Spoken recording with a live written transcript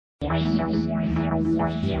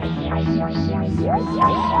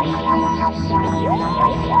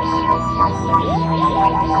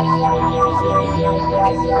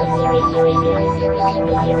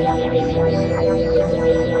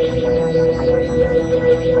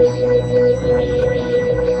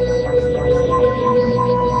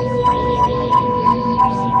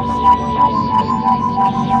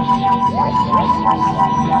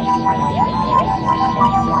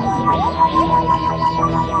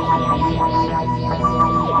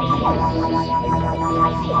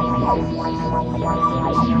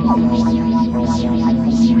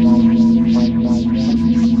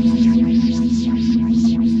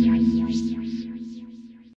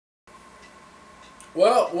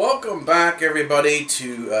Well, welcome back everybody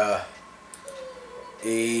to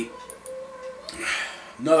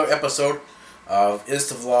another episode of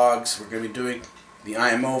Instavlogs. We're going to be doing the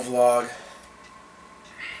IMO vlog.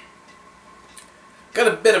 Got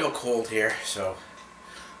a bit of a cold here, so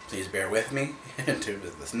please bear with me in terms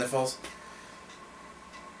of the sniffles.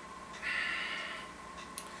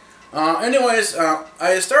 Anyways,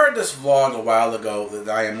 I started this vlog a while ago, the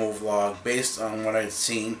IMO vlog, based on what I'd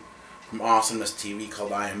seen from Awesomeness TV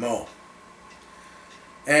called IMO.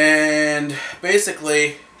 And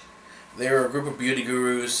basically, they were a group of beauty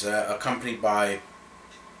gurus accompanied by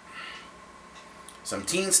some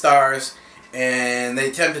teen stars, and they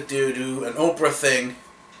attempted to do an Oprah thing,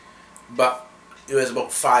 but it was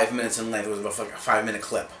about 5 minutes in length. It was about like a 5-minute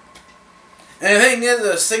clip. And the thing is,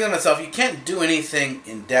 I was thinking to myself, you can't do anything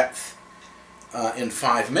in depth in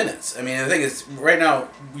 5 minutes. I mean, the thing is, right now,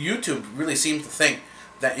 YouTube really seems to think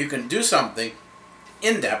that you can do something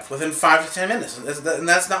in depth within 5 to 10 minutes, and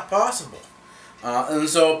that's not possible. And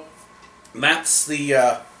so that's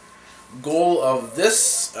the goal of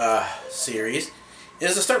this series,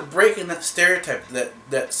 is to start breaking that stereotype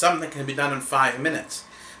that something can be done in 5 minutes.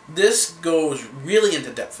 This goes really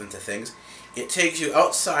into depth into things. It takes you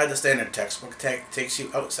outside the standard textbook, takes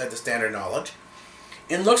you outside the standard knowledge,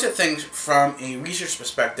 and looks at things from a research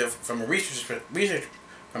perspective, from a researcher's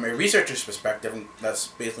perspective, and that's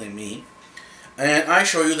basically me. And I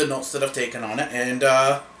show you the notes that I've taken on it, and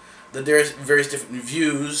that there's various different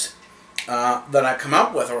views that I come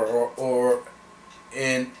up with, or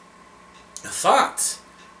in thoughts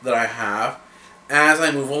that I have as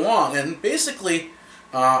I move along. And basically,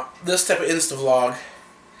 this type of Instavlog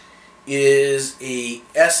is a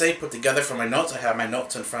essay put together from my notes. I have my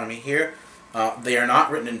notes in front of me here. They are not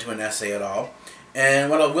written into an essay at all. And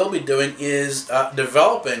what I will be doing is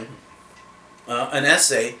developing an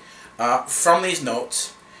essay from these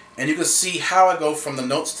notes, and you can see how I go from the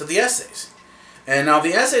notes to the essays. And now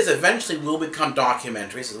the essays eventually will become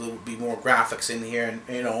documentaries. So there will be more graphics in here, and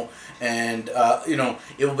it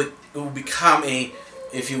will become a,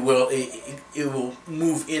 if you will, it will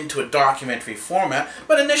move into a documentary format.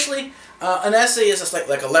 But initially, an essay is just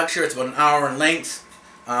like a lecture. It's about an hour in length.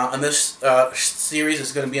 And this series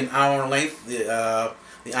is going to be an hour in length. The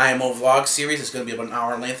IMO vlog series is going to be about an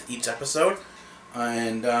hour in length each episode.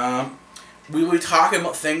 And we will be talking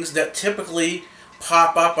about things that typically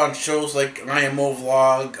pop up on shows like IMO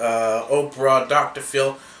vlog, Oprah, Dr.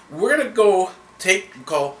 Phil. We're going to go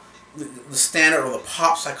call the standard, or the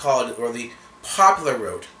pop psychology, or the popular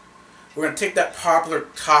route. We're going to take that popular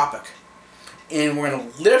topic, and we're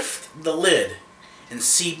going to lift the lid and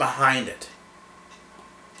see behind it.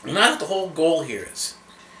 And that's what the whole goal here is.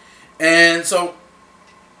 And so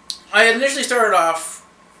I initially started off,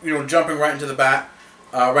 jumping right into the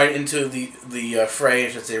right into the fray, I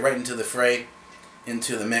should say, right into the fray,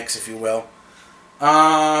 into the mix, if you will,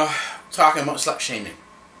 talking about slut shaming.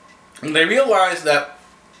 And I realized that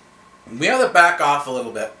we have to back off a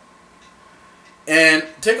little bit and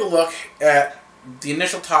take a look at the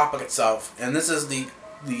initial topic itself. And this is the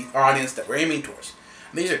audience that we're aiming towards.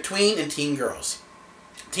 And these are tween and teen girls.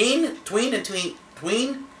 Tween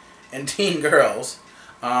and teen girls.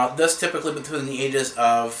 This typically between the ages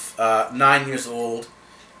of 9 years old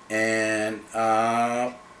and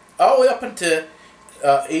all the way up into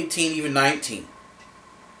 18, even 19.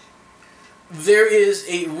 There is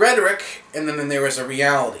a rhetoric, and then there is a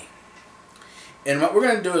reality. And what we're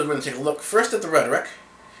going to do is we're going to take a look first at the rhetoric,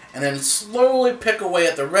 and then slowly pick away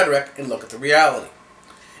at the rhetoric and look at the reality.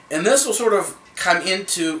 And this will sort of come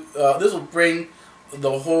into, this will bring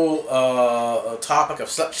the whole topic of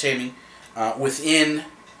slut shaming within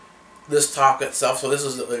this topic itself. So this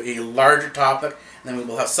is a larger topic, and then we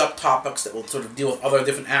will have subtopics that will sort of deal with other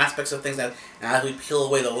different aspects of things as we peel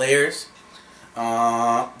away the layers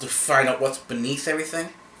to find out what's beneath everything.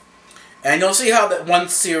 And you'll see how that one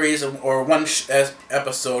series or one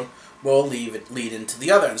episode will lead into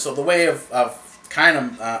the other. And so the way of kind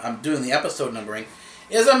of I'm doing the episode numbering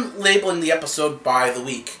is I'm labeling the episode by the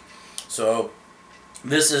week. So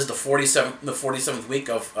this is the 47th week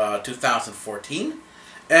of 2014,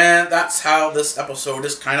 and that's how this episode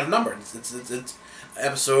is kind of numbered. It's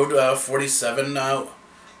episode 47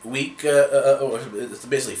 week. It's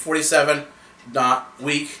basically 47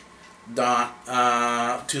 week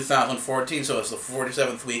 2014. So it's the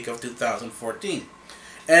 47th week of 2014,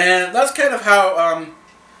 and that's kind of how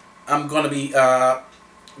I'm going to be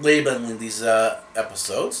labeling these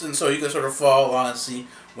episodes, and so you can sort of follow along and see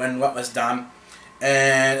when what was done.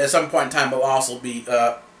 And at some point in time, we'll also be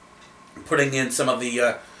putting in some of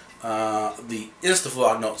the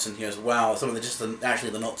Instavlog notes in here as well. Some of the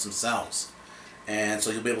actually the notes themselves, and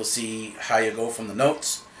so you'll be able to see how you go from the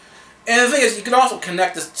notes. And the thing is, you can also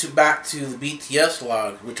connect this back to the BTS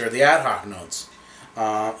log, which are the ad hoc notes.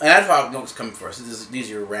 Ad hoc notes come first. These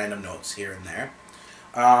are your random notes here and there.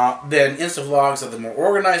 Then Instavlogs are the more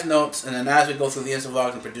organized notes, and then as we go through the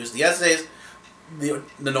Instavlogs and produce the essays, the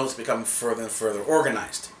notes become further and further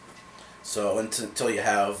organized. So until you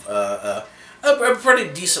have a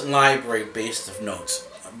pretty decent library base of notes,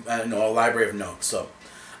 a library of notes. So,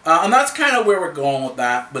 and that's kind of where we're going with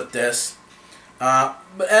this.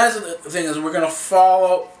 But as the thing is, we're going to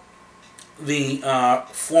follow the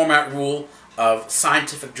format rule of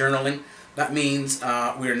scientific journaling. That means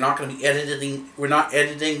we're not going to be editing. We're not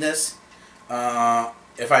editing this.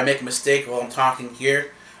 If I make a mistake while I'm talking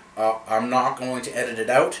here, I'm not going to edit it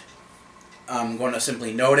out. I'm going to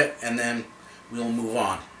simply note it, and then we'll move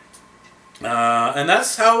on. And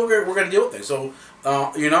that's how we're going to deal with things. So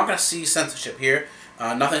you're not going to see censorship here.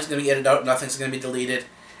 Nothing's going to be edited out. Nothing's going to be deleted.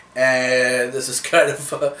 And this is kind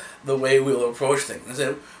of the way we'll approach things. And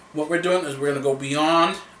so what we're doing is we're going to go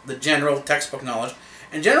beyond the general textbook knowledge.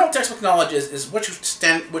 And general textbook knowledge is what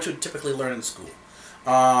you typically learn in school.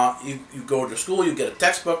 You go to school, you get a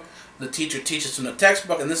textbook. The teacher teaches from the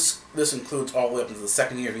textbook, and this includes all the way up into the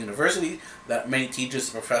second year of university. That many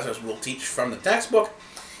teachers and professors will teach from the textbook,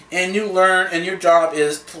 and you learn. And your job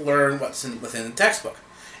is to learn what's within the textbook,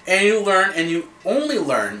 and you learn, and you only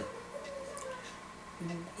learn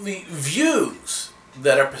the views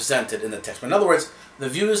that are presented in the textbook. In other words, the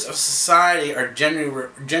views of society are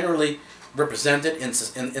generally represented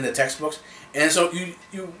in the textbooks, and so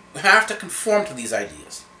you have to conform to these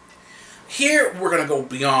ideas. Here we're going to go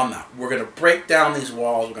beyond that. We're going to break down these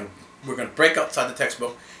walls. We're going to break outside the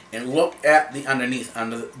textbook and look at the underneath,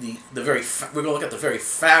 under the very. We're going to look at the very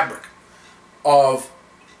fabric of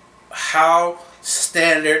how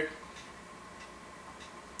standard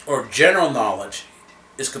or general knowledge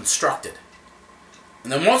is constructed.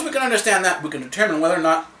 And then once we can understand that, we can determine whether or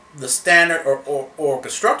not the standard or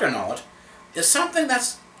constructed knowledge is something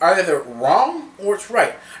that's either wrong or it's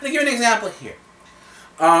right. I'm going to give you an example here.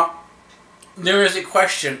 There is a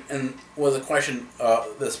question, and was a question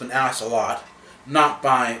that's been asked a lot, not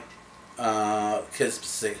by kids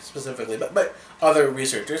specifically, but by other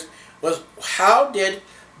researchers, was how did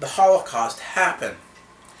the Holocaust happen?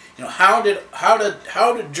 You know, how did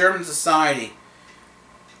German society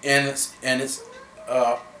and its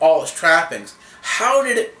all its trappings, how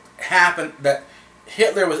did it happen that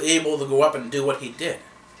Hitler was able to go up and do what he did?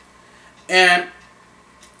 And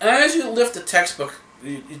as you lift the textbook,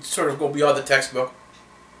 you sort of go beyond the textbook,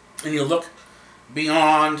 and you look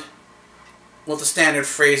beyond what the standard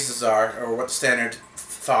phrases are, or what the standard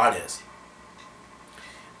thought is.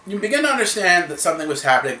 You begin to understand that something was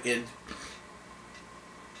happening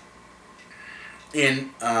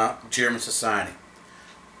in German society.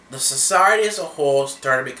 The society as a whole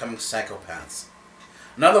started becoming psychopaths.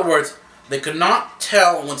 In other words, they could not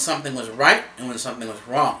tell when something was right and when something was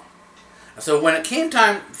wrong. And so when it came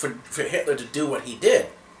time for Hitler to do what he did,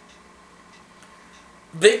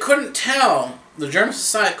 they couldn't tell, the German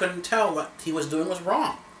society couldn't tell what he was doing was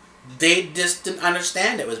wrong. They just didn't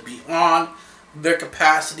understand it. It was beyond their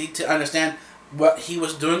capacity to understand what he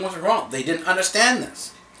was doing was wrong. They didn't understand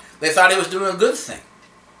this. They thought he was doing a good thing.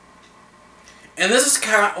 And this is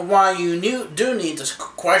kind of why you do need to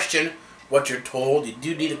question what you're told. You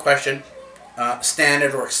do need to question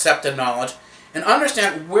standard or accepted knowledge and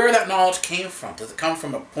understand where that knowledge came from. Does it come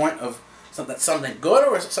from a point of something good,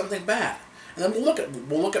 or is it something bad? And then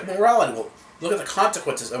we'll look at morality. We'll look at the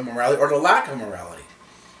consequences of morality or the lack of morality.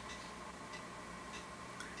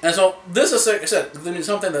 And so this is, like I said, going to be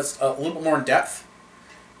something that's a little bit more in depth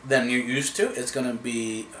than you're used to. It's going to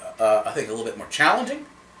be, I think, a little bit more challenging.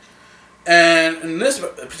 And in this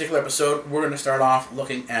particular episode, we're going to start off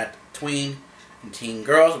looking at Tween Teen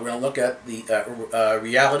Girls. We're going to look at the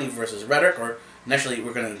reality versus rhetoric, or initially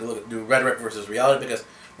we're going to do rhetoric versus reality, because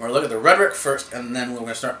we're going to look at the rhetoric first, and then we're going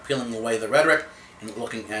to start peeling away the rhetoric and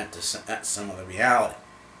looking at some of the reality.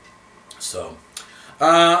 So,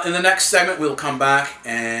 in the next segment, we'll come back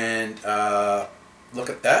and look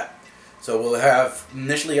at that. So we'll have,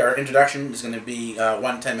 initially our introduction is going to be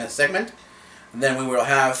one 10-minute segment, and then we will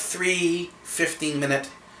have 3 15-minute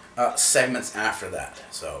segments after that.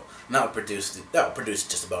 So that will produce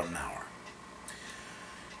just about an hour.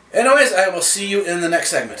 Anyways, I will see you in the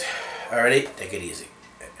next segment. Alrighty, take it easy.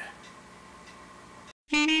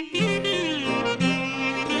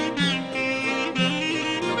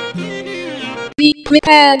 Be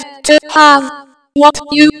prepared to have what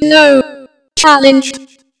you know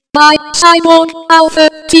challenged by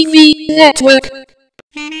CyborgAlphaTV-Network.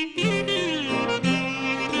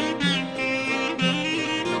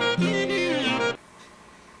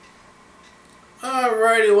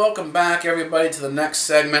 Alrighty, welcome back everybody to the next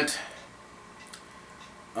segment.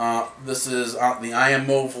 This is the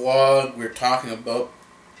IMO vlog. We're talking about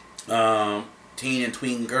Tween and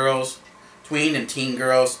Teen Girls.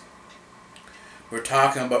 We're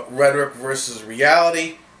talking about rhetoric versus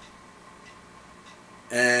reality.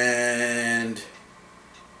 And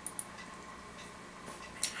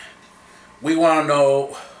we want to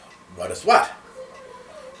know what is what.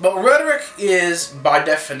 But rhetoric is, by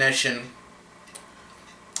definition,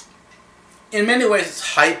 in many ways, it's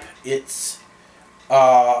hype. It's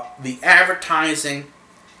the advertising.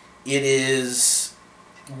 It is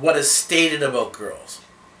what is stated about girls.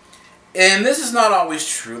 And this is not always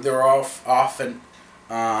true. There are often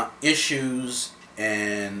issues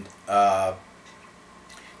and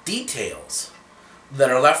details that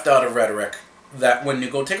are left out of rhetoric that when you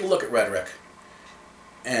go take a look at rhetoric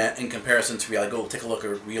in comparison to reality, go take a look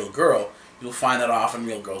at a real girl, you'll find that often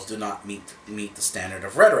real girls do not meet the standard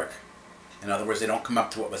of rhetoric. In other words, they don't come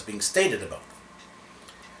up to what was being stated about them.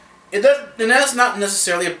 And that's not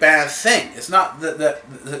necessarily a bad thing. It's not that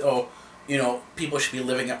people should be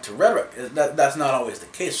living up to rhetoric. That's not always the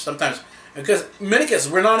case. Sometimes, because in many cases,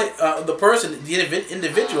 we're not the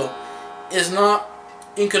individual is not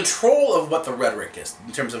in control of what the rhetoric is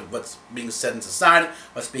in terms of what's being said in society,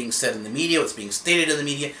 what's being said in the media, what's being stated in the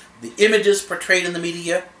media, the images portrayed in the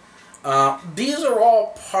media. These are all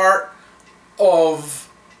part of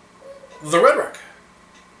the rhetoric.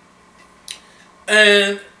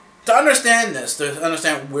 And to understand this, to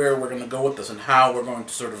understand where we're going to go with this and how we're going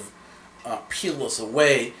to sort of peel this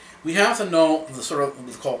away, we have to know the sort of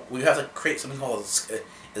we have to create something called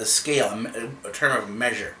a scale, a term of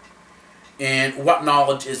measure, and what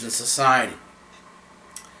knowledge is in society.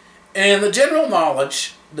 And the general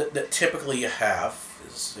knowledge that typically you have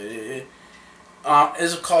is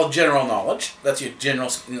called general knowledge. That's your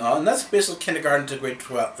general, and that's basically kindergarten to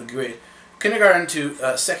kindergarten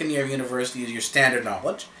to second year of university is your standard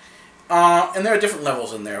knowledge. And there are different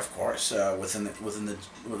levels in there, of course, with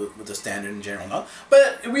the standard and general knowledge.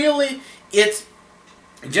 But really, it's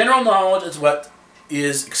general knowledge is what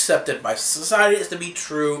is accepted by society as to be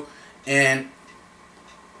true, and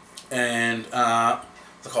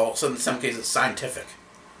so in some cases scientific,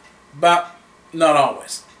 but not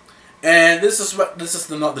always. And this is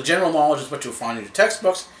the general knowledge is what you'll find in your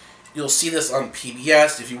textbooks. You'll see this on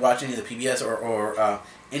PBS if you watch any of the PBS or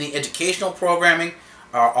any educational programming.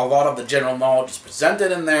 A lot of the general knowledge is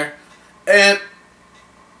presented in there, and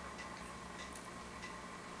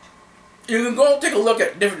you can go take a look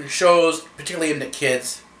at different shows, particularly in the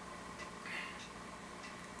kids,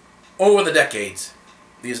 over the decades,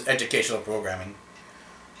 these educational programming,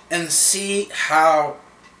 and see how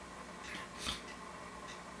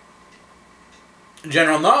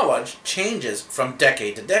general knowledge changes from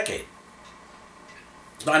decade to decade.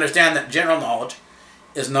 So understand that general knowledge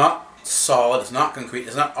is not solid, it's not concrete,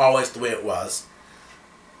 it's not always the way it was.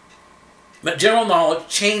 But general knowledge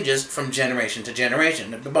changes from generation to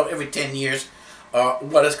generation. About every 10 years,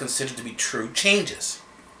 what is considered to be true changes.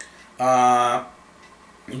 I'll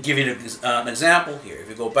give you an example here. If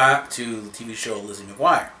you go back to the TV show Lizzie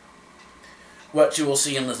McGuire, what you will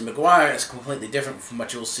see in Lizzie McGuire is completely different from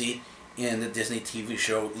what you will see in the Disney TV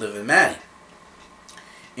show Liv and Maddie.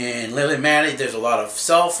 In Liv and Maddie, there's a lot of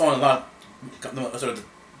cell phone, a lot of sort of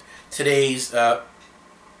today's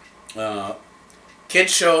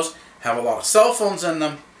kids shows have a lot of cell phones in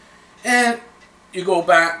them. And you go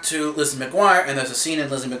back to Lizzie McGuire, and there's a scene in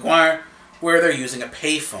Lizzie McGuire where they're using a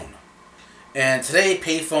payphone. And today,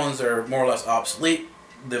 payphones are more or less obsolete.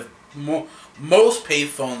 Most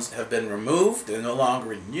payphones have been removed. They're no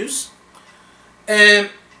longer in use. And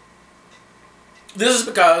this is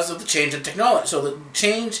because of the change in technology. So the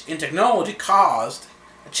change in technology caused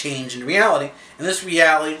a change in reality. And this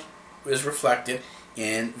reality is reflected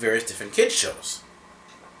in various different kids shows.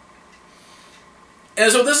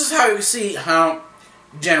 And so this is how you see how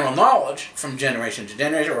general knowledge from generation to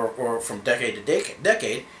generation or from decade to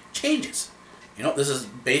decade changes. You know, this is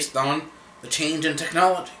based on the change in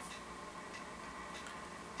technology.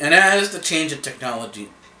 And as the change in technology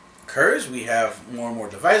occurs, we have more and more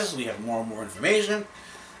devices, we have more and more information,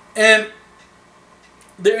 and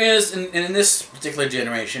there is, in this particular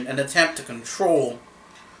generation, an attempt to control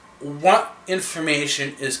what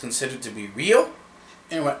information is considered to be real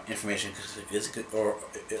and what information is,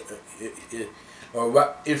 or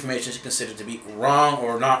what information is considered to be wrong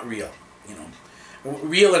or not real. You know,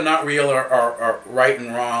 real and not real are right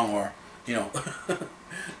and wrong, or, you know,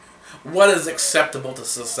 what is acceptable to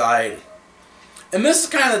society. And this is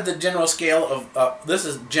kind of the general scale of, this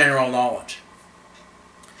is general knowledge.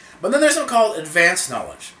 But then there's something called advanced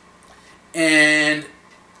knowledge. And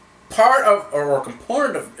part of, or a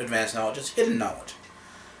component of advanced knowledge is hidden knowledge.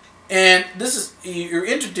 And this is, you're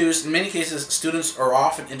introduced, in many cases, students are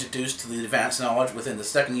often introduced to the advanced knowledge within the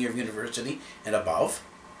second year of university and above.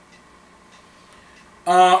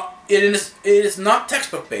 It is not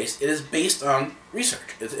textbook based, it is based on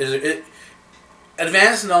research.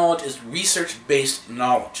 Advanced knowledge is research based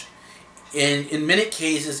knowledge. And in many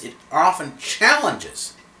cases, it often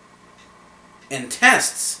challenges and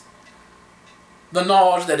tests the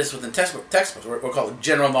knowledge that is within textbooks. We're called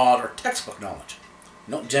general knowledge or textbook knowledge.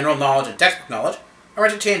 You know, general knowledge and textbook knowledge are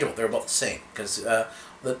interchangeable. They're both the same, because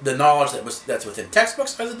the knowledge that's within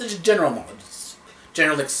textbooks is just general knowledge. It's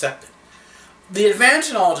generally accepted. The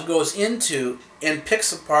advanced knowledge goes into and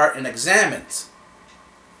picks apart and examines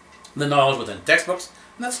the knowledge within textbooks,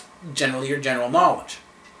 and that's generally your general knowledge.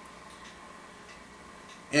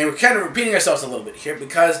 And we're kind of repeating ourselves a little bit here,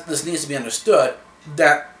 because this needs to be understood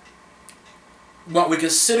that what we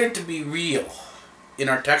consider to be real in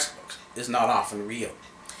our textbooks is not often real.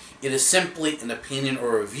 It is simply an opinion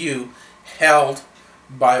or a view held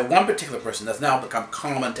by one particular person that's now become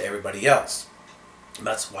common to everybody else. And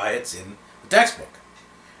that's why it's in the textbook.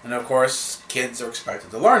 And of course, kids are expected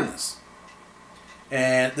to learn this.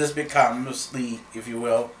 And this becomes the, if you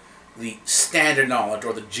will, the standard knowledge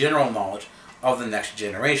or the general knowledge of the next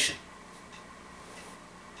generation.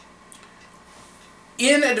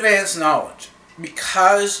 In advanced knowledge,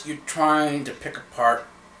 because you're trying to pick apart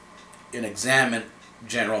and examine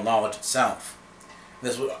general knowledge itself,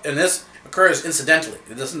 this occurs incidentally.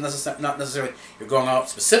 It doesn't not necessarily you're going out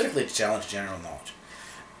specifically to challenge general knowledge.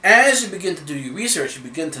 As you begin to do your research, you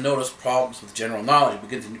begin to notice problems with general knowledge. You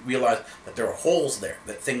begin to realize that there are holes there,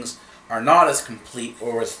 that things are not as complete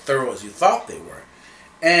or as thorough as you thought they were.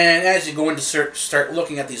 And as you go into start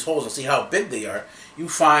looking at these holes and see how big they are, you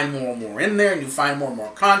find more and more in there, and you find more and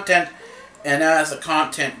more content. And as the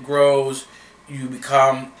content grows, you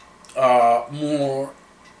become more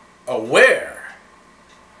aware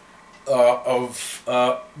of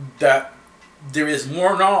that there is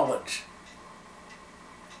more knowledge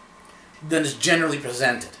than is generally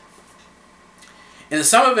presented. And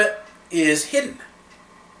some of it is hidden.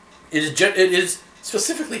 It is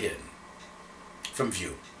specifically hidden from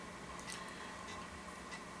view.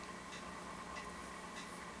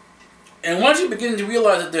 And once you begin to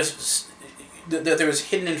realize that there's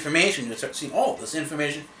hidden information, you start seeing, oh, this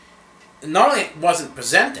information not only wasn't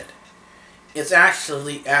presented, it's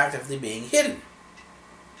actually actively being hidden.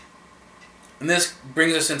 And this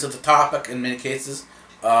brings us into the topic, in many cases,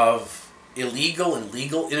 of illegal and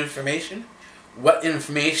legal information. What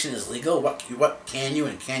information is legal? What can you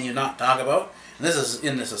and can you not talk about? And this is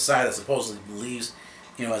in a society that supposedly believes,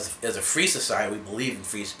 you know, as a free society, we believe in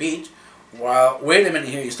free speech. Well, wait a minute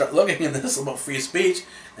here, you start looking at this about free speech,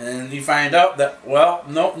 and then you find out that, well,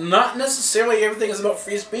 no, not necessarily everything is about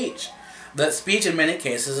free speech. That speech in many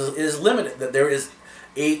cases is limited, that there is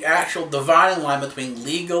an actual dividing line between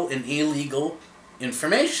legal and illegal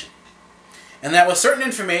information. And that with certain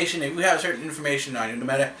information, if you have certain information on you, no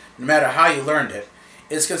matter how you learned it,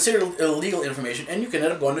 it's considered illegal information, and you can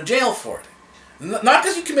end up going to jail for it. Not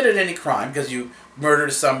because you committed any crime, because you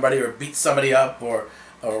murdered somebody or beat somebody up or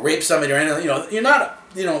raped somebody or anything. You know, you're not,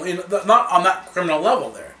 not on that criminal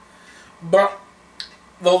level there. But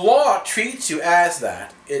the law treats you as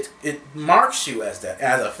that. It marks you as that,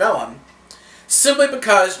 as a felon, simply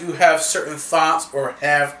because you have certain thoughts or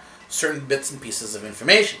have certain bits and pieces of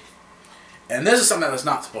information. And this is something that's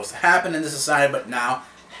not supposed to happen in this society, but now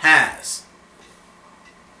has.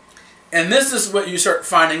 And this is what you start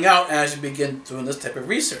finding out as you begin doing this type of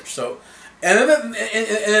research. So, it's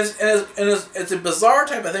a bizarre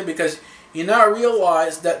type of thing, because you now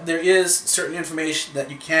realize that there is certain information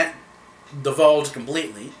that you can't divulge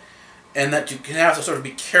completely, and that you can have to sort of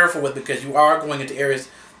be careful with, because you are going into areas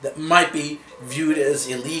that might be viewed as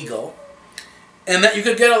illegal. and that you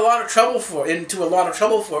could get into a lot of trouble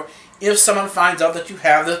for if someone finds out that you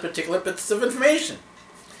have this particular bits of information.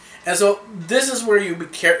 And so this is where you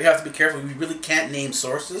have to be careful. You really can't name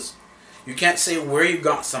sources. You can't say where you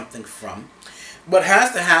got something from. What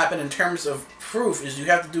has to happen in terms of proof is you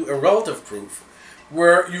have to do a relative proof,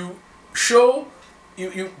 where you show,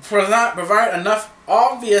 you provide enough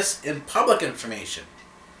obvious and public information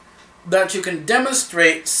that you can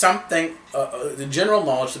demonstrate something, the general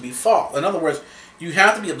knowledge to be false. In other words, you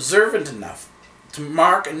have to be observant enough to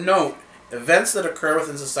mark and note events that occur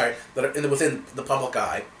within society, that are within the public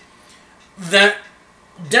eye, that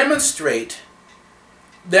demonstrate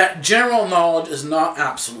that general knowledge is not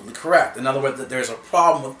absolutely correct. In other words, that there's a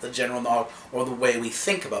problem with the general knowledge or the way we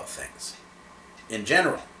think about things in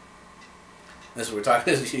general. This is what we're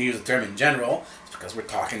talking. If you use the term in general, it's because we're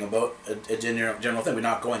talking about a general thing. We're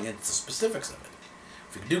not going into the specifics of it.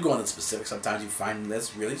 If you do go into the specifics, sometimes you find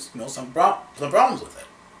there's really some problems with it.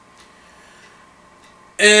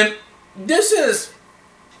 And this is,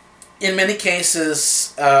 in many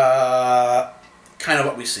cases, kind of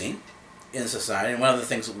what we see in society. And one of the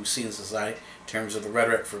things that we see in society in terms of the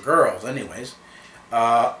rhetoric for girls, anyways, is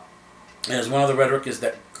one of the rhetoric is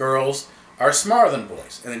that girls are smarter than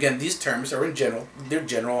boys. And again, these terms are in general, they're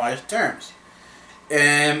generalized terms.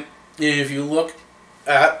 And if you look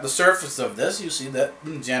at the surface of this, you see that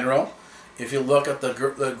in general, if you look at the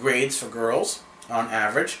grades for girls on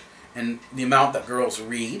average and the amount that girls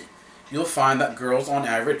read, you'll find that girls on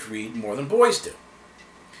average read more than boys do.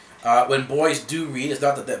 When boys do read, it's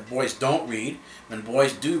not that boys don't read. When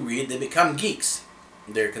boys do read, they become geeks.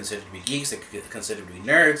 They're considered to be geeks, they're considered to be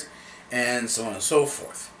nerds, and so on and so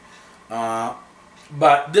forth.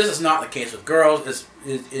 But this is not the case with girls.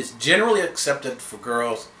 It's generally accepted for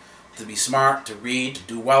girls to be smart, to read, to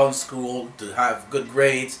do well in school, to have good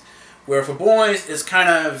grades. Where for boys, it's kind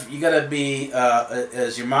of, you gotta be,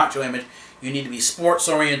 as your macho image, you need to be sports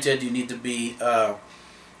oriented, you need to be,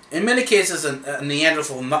 in many cases, a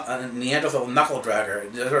Neanderthal knuckle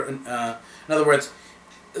dragger. In other words,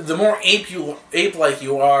 the more ape-like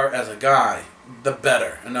you are as a guy, the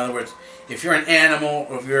better. In other words, if you're an animal,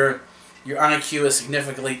 or if your IQ is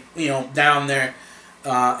significantly, down there,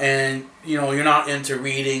 and you're not into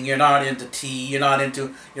reading, you're not into tea, you're not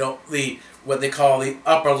into what they call the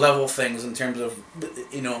upper level things in terms of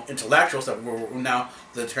intellectual stuff. Now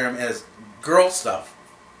the term as girl stuff.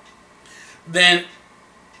 Then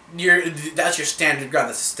that's your standard guy.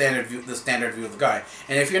 That's the standard view of the guy.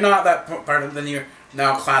 And if you're not that part of, then you're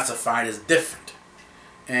now classified as different.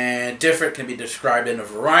 And different can be described in a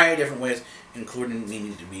variety of different ways, including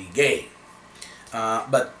meaning to be gay.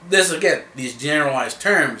 But this, again, these generalized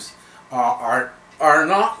terms are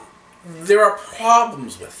not. There are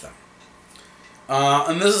problems with them.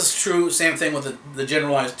 And this is true. Same thing with the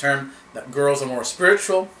generalized term that girls are more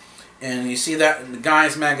spiritual. And you see that in the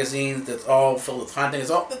guys' magazines that's all filled with hunting. It's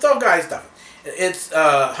all guys stuff. It's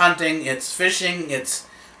hunting, it's fishing, it's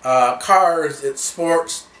cars, it's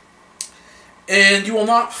sports. And you will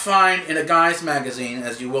not find in a guy's magazine,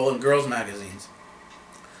 as you will in girls' magazines,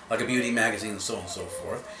 like a beauty magazine and so on and so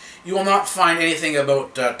forth, you will not find anything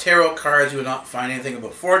about tarot cards, you will not find anything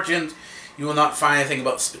about fortunes, you will not find anything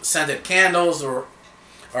about scented candles or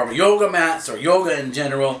yoga mats or yoga in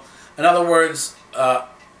general. In other words,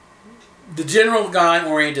 the general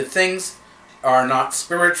guy-oriented things are not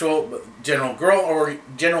spiritual, but general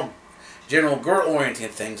girl-oriented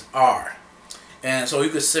things are. And so you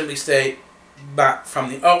could simply say, back from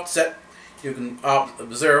the outset, you can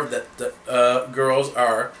observe that girls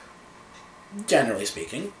are, generally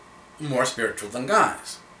speaking, more spiritual than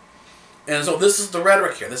guys. And so this is the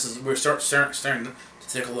rhetoric here. We're starting to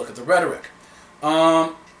take a look at the rhetoric.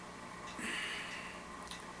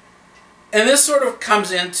 And this sort of comes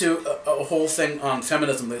into a whole thing on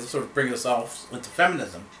feminism. They sort of bring us all into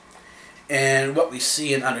feminism and what we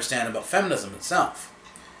see and understand about feminism itself.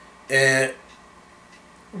 And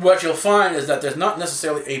what you'll find is that there's not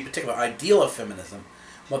necessarily a particular ideal of feminism,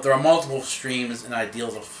 but there are multiple streams and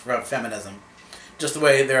ideals of feminism. Just the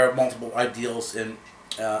way there are multiple ideals in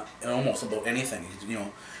almost about anything.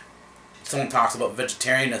 Someone talks about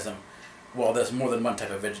vegetarianism. Well, there's more than one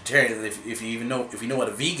type of vegetarian. If you know what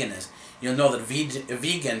a vegan is, you'll know that a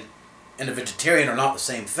vegan and a vegetarian are not the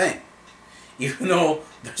same thing. Even though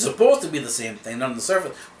they're supposed to be the same thing on the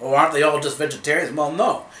surface. Well, aren't they all just vegetarians? Well,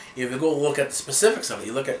 no. If you go look at the specifics of it,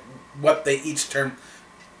 you look at what they each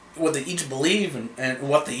believe and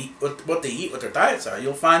what they eat, what their diets are,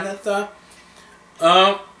 you'll find that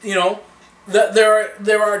that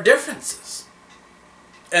there are differences.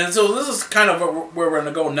 And so this is kind of where we're going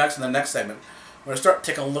to go next in the next segment. We're going to start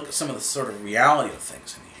taking a look at some of the sort of reality of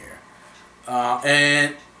things in here.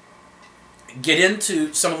 and get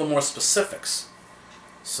into some of the more specifics.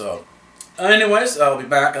 So, anyways, I'll be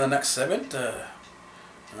back in the next segment.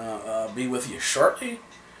 I'll be with you shortly,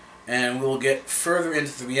 and we'll get further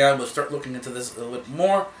into the reality. We'll start looking into this a little bit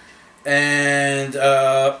more, and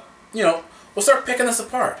you know, we'll start picking this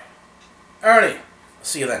apart. Alrighty, I'll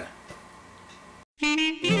see you then.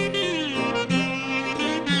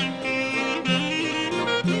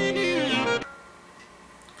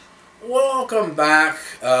 Welcome back.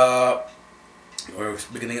 We're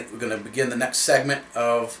going to begin the next segment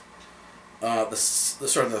of the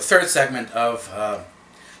sort of the third segment of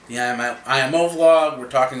the IMO vlog. We're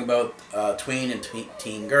talking about tween and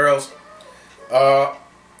teen girls,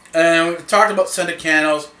 and we talked about scented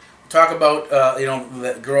candles. We talked about you know,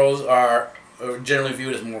 that girls are generally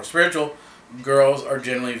viewed as more spiritual. Girls are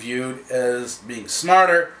generally viewed as being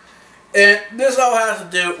smarter, and this all has to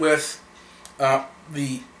do with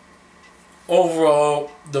the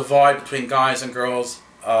overall divide between guys and girls.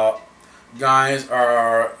 Guys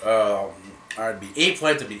are to be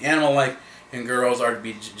ape-like, to be animal-like, and girls are to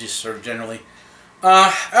be just sort of generally.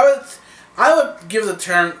 I would give the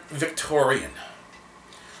term Victorian.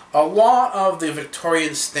 A lot of the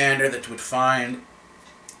Victorian standard that you would find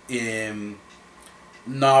in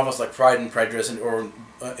novels like Pride and Prejudice, or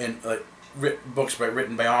in books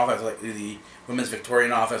written by authors like the women's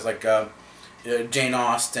Victorian authors like Jane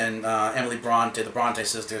Austen, Emily Bronte, the Bronte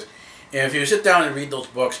sisters. And if you sit down and read those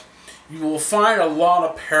books, you will find a lot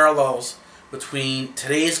of parallels between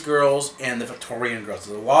today's girls and the Victorian girls.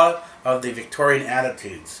 There's a lot of the Victorian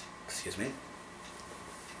attitudes. Excuse me.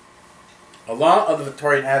 A lot of the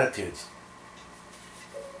Victorian attitudes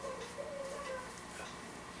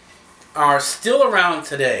are still around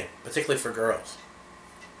today, particularly for girls.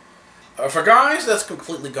 For guys, that's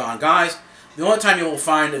completely gone. Guys, the only time you will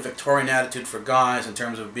find a Victorian attitude for guys in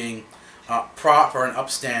terms of being proper and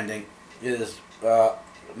upstanding is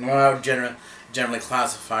now generally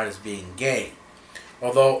classified as being gay.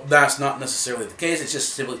 Although that's not necessarily the case, it's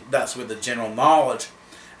just simply that's where the general knowledge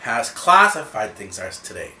has classified things as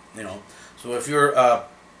today. You know, so if you're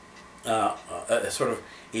sort of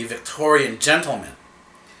a Victorian gentleman,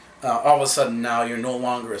 all of a sudden now you're no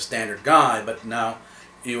longer a standard guy, but now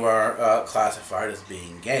you are classified as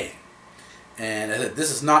being gay. And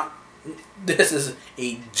this is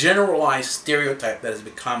a generalized stereotype that has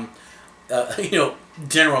become, you know,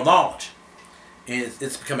 general knowledge. And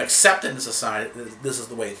it's become accepted in society that this is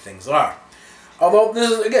the way things are. Although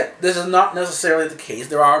this is not necessarily the case.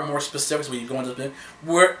 There are more specifics where you go into this,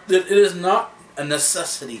 where it is not a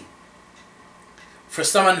necessity for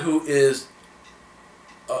someone who is,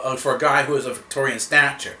 for a guy who is of Victorian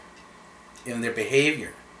stature in their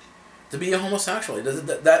behavior, to be a homosexual.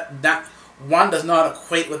 That one does not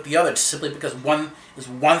equate with the other. Simply because one is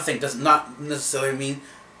one thing does not necessarily mean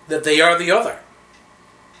that they are the other.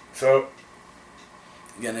 So,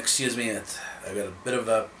 again, excuse me, I've got a bit of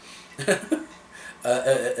a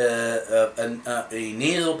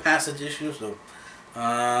nasal passage issue, so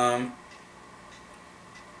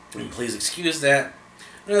please excuse that.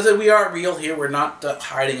 And as I said, we are real here. We're not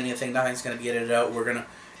hiding anything. Nothing's going to be edited out. We're going to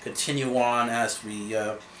continue on as we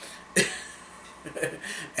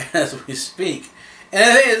as we speak. And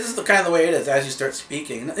I think this is the kind of the way it is as you start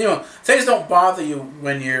speaking. You know, things don't bother you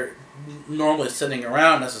when you're normally sitting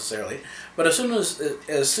around necessarily, but as soon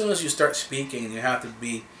as you start speaking, you have to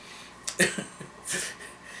be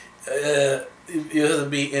you have to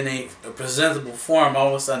be in a presentable form. All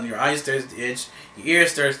of a sudden, your eyes starts to itch, your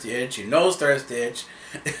ears starts to itch, your nose starts to itch,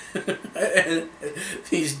 and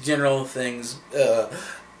these general things,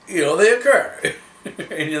 you know, they occur.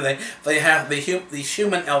 And, you know, they have the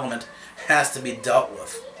human element has to be dealt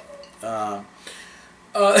with.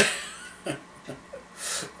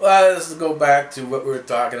 Let's go back to what we were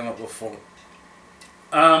talking about before.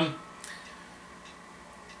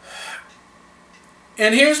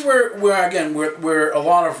 And here's where again where a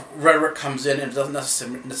lot of rhetoric comes in, and it doesn't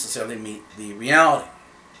necessarily meet the reality.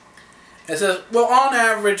 It says, well, on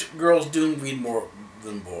average, girls do read more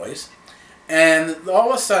than boys, and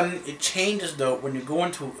all of a sudden it changes though when you go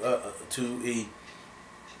into the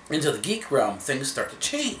geek realm. Things start to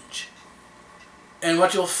change, and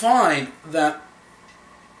what you'll find that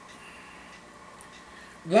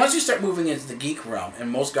once you start moving into the geek realm, and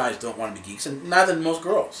most guys don't want to be geeks, and neither do most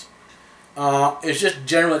girls. It's just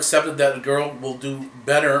generally accepted that a girl will do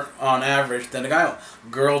better on average than a guy will.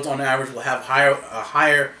 Girls on average will have a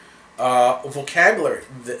higher vocabulary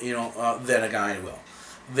than a guy will.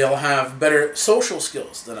 They'll have better social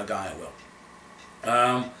skills than a guy will.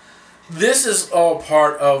 This is all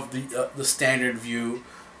part of the standard view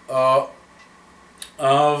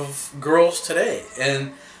of girls today.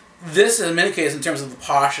 And this, in many cases, in terms of the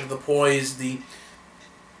posture, the poise, the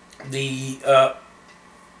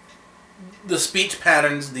speech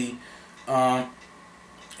patterns, this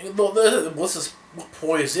is what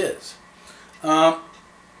poise is.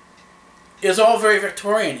 It's all very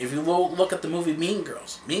Victorian. If you look at the movie Mean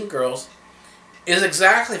Girls is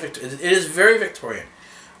exactly Victorian. It is very Victorian.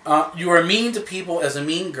 You are mean to people as a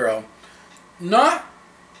mean girl, not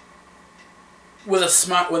with a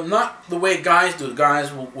smart, with not the way guys do.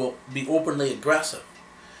 Guys will be openly aggressive,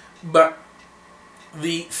 but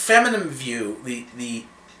the feminine view, the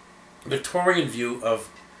Victorian view of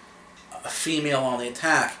a female on the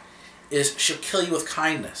attack is she'll kill you with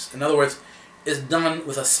kindness. In other words, is done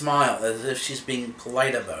with a smile, as if she's being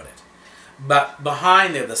polite about it. But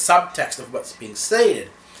behind there, the subtext of what's being stated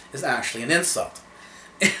is actually an insult.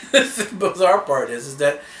 The bizarre part is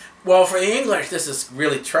that, well, for English, this is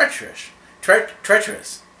really treacherous.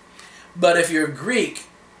 But if you're Greek,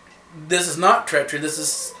 this is not treachery, this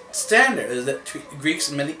is standard. Is that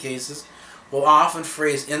Greeks, in many cases, will often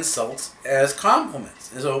phrase insults as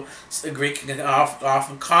compliments. And so a Greek can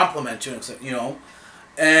often compliment you,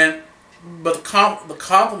 but the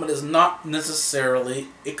compliment is not necessarily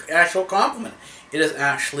an actual compliment. It is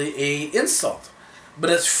actually an insult.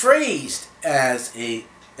 But it's phrased as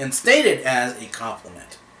and stated as a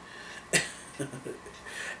compliment.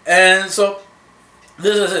 And so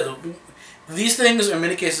this is it. These things, in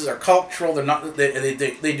many cases, are cultural. They're not.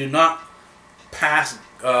 They do not pass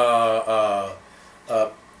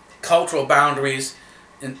cultural boundaries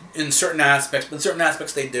in certain aspects. But in certain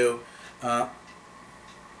aspects, they do.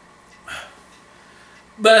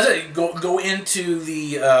 But as I say, go into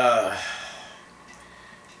the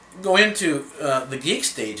geek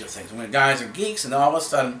stage of things. When guys are geeks, and all of a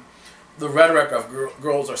sudden, the rhetoric of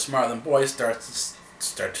girls are smarter than boys starts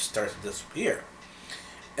to disappear.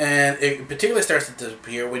 And it particularly starts to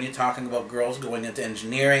disappear when you're talking about girls going into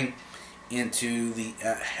engineering, into the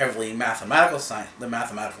heavily mathematical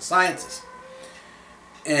sciences.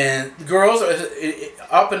 And girls,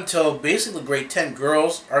 up until basically grade 10,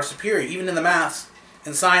 girls are superior, even in the maths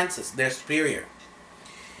and sciences. They're superior.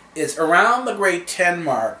 It's around the grade 10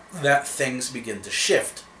 mark that things begin to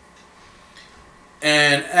shift.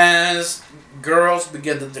 And as girls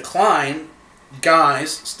begin to decline,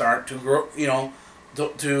 guys start to grow,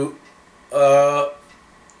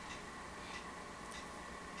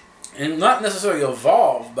 and not necessarily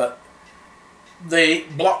evolve, but they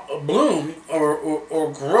bloom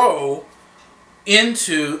or grow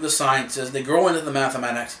into the sciences. They grow into the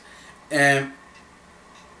mathematics, and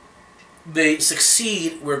they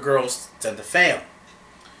succeed where girls tend to fail.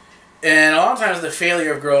 And a lot of times the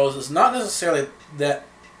failure of girls is not necessarily that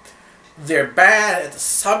they're bad at the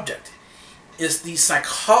subject. It's the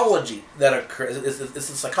psychology that occurs. It's the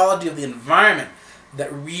psychology of the environment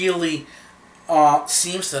that really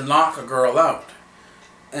seems to knock a girl out.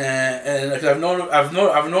 And I've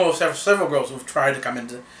known several girls who've tried to come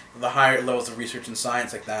into the higher levels of research and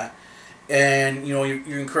science like that. And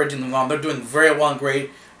you're encouraging them along. They're doing very well in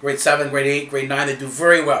grade 7, grade 8, grade 9. They do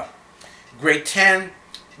very well. Grade 10,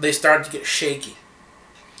 they start to get shaky.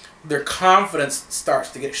 Their confidence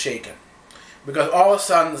starts to get shaken, because all of a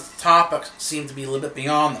sudden the topics seem to be a little bit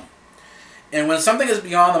beyond them. And when something is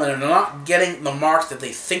beyond them and they're not getting the marks that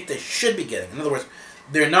they think they should be getting, in other words,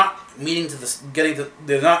 they're not meeting the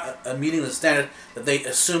standard that they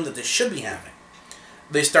assume that they should be having,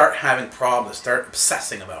 they start having problems, start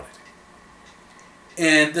obsessing about it.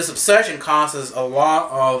 And this obsession causes a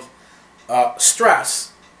lot of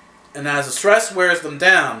stress, and as the stress wears them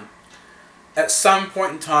down, at some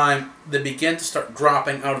point in time, they begin to start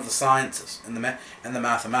dropping out of the sciences and the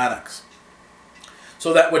mathematics.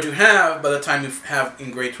 So that what you have by the time you have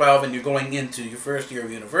in grade 12 and you're going into your first year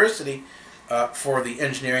of university for the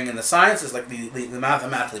engineering and the sciences, like the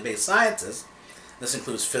mathematically based sciences, this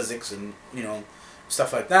includes physics and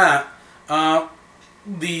stuff like that.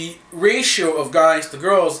 The ratio of guys to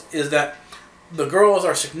girls is that the girls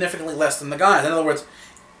are significantly less than the guys. In other words,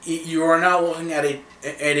 you are now looking at a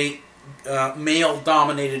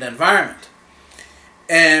male-dominated environment,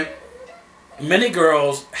 and many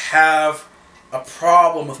girls have a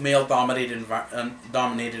problem with male-dominated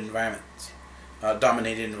environments.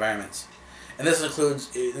 And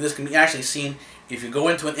this can be actually seen if you go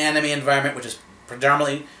into an anime environment, which is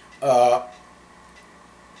predominantly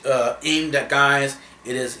aimed at guys.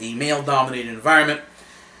 It is a male-dominated environment.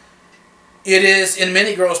 It is, in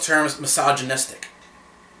many girls' terms, misogynistic.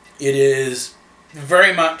 It is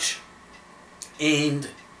very much aimed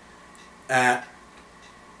at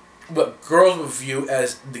what girls would view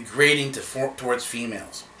as degrading towards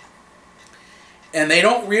females. And they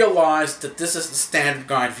don't realize that this is the standard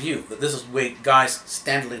guy view, that this is the way guys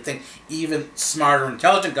standardly think. Even smarter,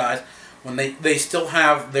 intelligent guys, when they still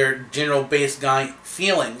have their general base guy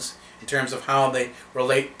feelings in terms of how they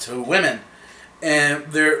relate to women. And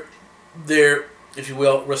their, if you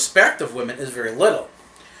will, respect of women is very little.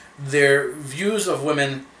 Their views of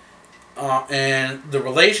women and the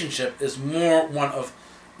relationship is more one of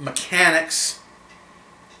mechanics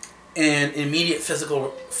and immediate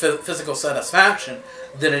physical satisfaction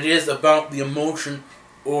than it is about the emotion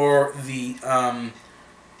or the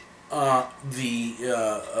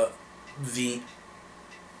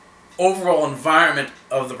overall environment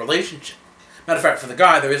of the relationship. Matter of fact, for the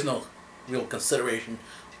guy, there is no real consideration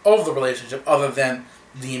of the relationship other than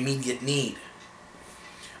the immediate need.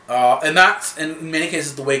 And that's, in many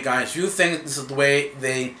cases, the way guys view things. This is the way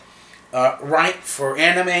they write for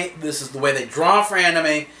anime. This is the way they draw for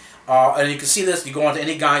anime. And you can see this, you go onto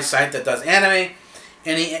any guy's site that does anime,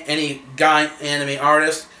 any guy anime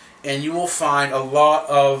artist, and you will find a lot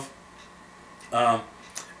of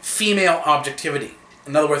female objectivity.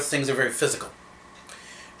 In other words, things are very physical.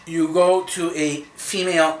 You go to a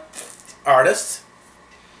female artist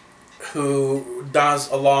who does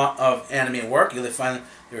a lot of anime work. You'll find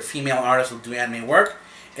there are female artists who do anime work,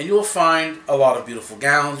 and you'll find a lot of beautiful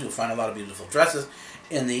gowns. You'll find a lot of beautiful dresses.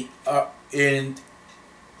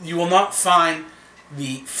 You will not find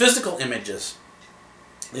the physical images,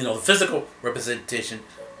 the physical representation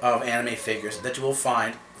of anime figures that you will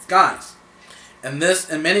find with guys. And this,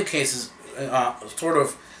 in many cases, sort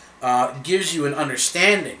of gives you an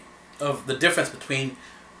understanding of the difference between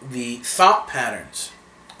the thought patterns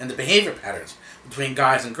and the behavior patterns between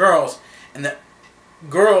guys and girls, and that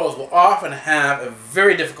girls will often have a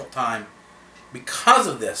very difficult time because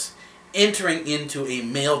of this entering into a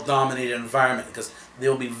male-dominated environment, because they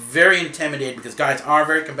will be very intimidated, because guys are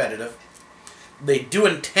very competitive. They do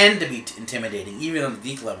intend to be intimidating, even on the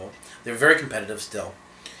geek level. They're very competitive still.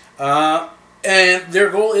 And their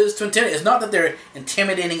goal is to intimidate. It's not that they're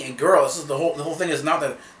intimidating a girl. This is the whole thing is not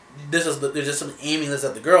that they're just aiming this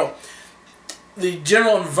at the girl. The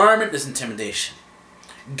general environment is intimidation.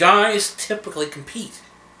 Guys typically compete.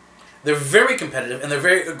 They're very competitive and they're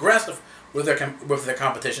very aggressive with their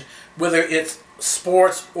competition, whether it's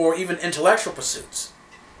sports or even intellectual pursuits.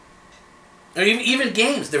 Or even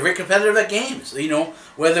games. They're very competitive at games.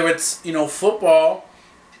 Whether it's football,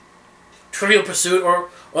 Trivial Pursuit, or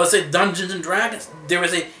let's say Dungeons and Dragons. There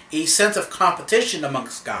is a sense of competition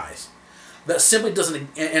amongst guys that simply doesn't,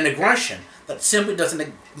 and aggression that simply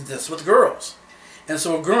doesn't exist with girls. And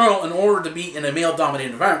so a girl, in order to be in a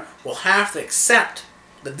male-dominated environment, will have to accept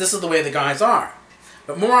that this is the way the guys are.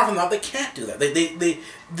 But more often than not, they can't do that.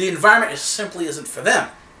 The environment simply isn't for them.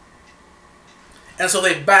 And so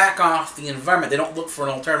they back off the environment. They don't look for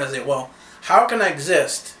an alternative. They say, well, how can I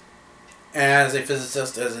exist as a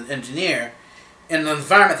physicist, as an engineer, in an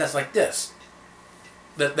environment that's like this?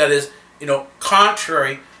 That is,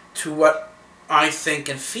 contrary to what I think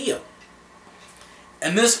and feel.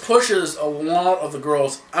 And this pushes a lot of the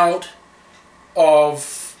girls out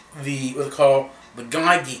of what they call the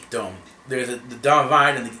guy geekdom. There's the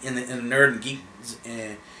divide in the nerd and geek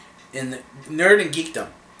in the nerd and geekdom.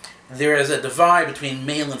 There is a divide between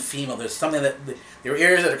male and female. There's something that there are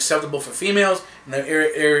areas that are acceptable for females, and there are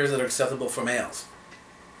areas that are acceptable for males.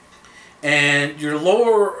 And your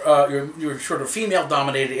lower, your sort of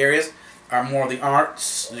female-dominated areas are more the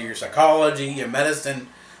arts, your psychology, your medicine,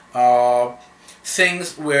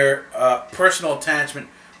 things where personal attachment,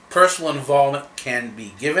 personal involvement can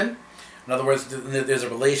be given. In other words, there's a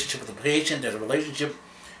relationship with the patient, there's a relationship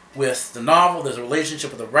with the novel, there's a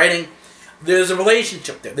relationship with the writing. There's a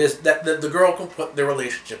relationship there. That the girl can put their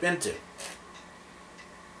relationship into.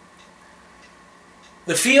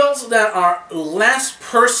 The fields that are less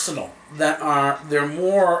personal, they're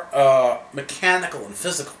more mechanical and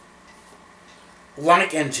physical,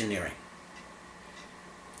 like engineering,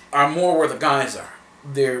 are more where the guys are.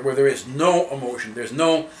 Where there is no emotion. There's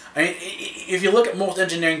no. If you look at most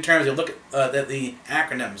engineering terms, you look at the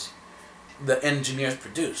acronyms that engineers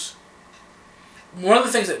produce. One of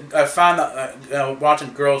the things that I found that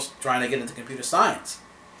watching girls trying to get into computer science,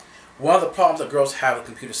 one of the problems that girls have with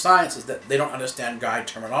computer science is that they don't understand guide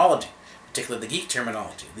terminology, particularly the geek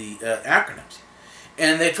terminology, the acronyms,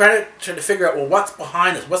 and they try to figure out, well, what's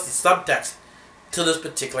behind this? What's the subtext to this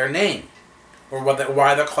particular name, or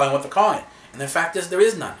why they're calling what they're calling it? And the fact is, there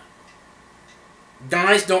is none.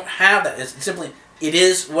 Guys don't have that. It's simply, it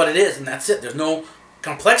is what it is, and that's it. There's no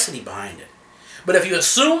complexity behind it. But if you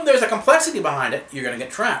assume there's a complexity behind it, you're going to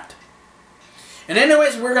get trapped. And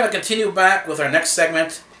anyways, we're going to continue back with our next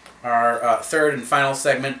segment, our third and final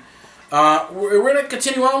segment, We're going to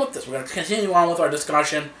continue on with this. We're going to continue on with our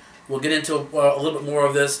discussion. We'll get into a little bit more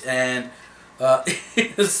of this and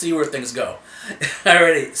see where things go.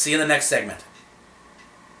 Alrighty, see you in the next segment.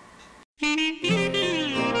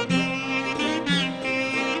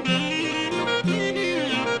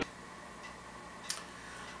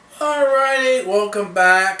 Alrighty, welcome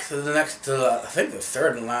back to the next, I think the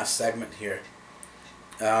third and last segment here.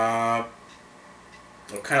 I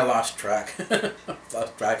kind of lost track.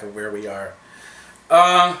 Lost track of where we are.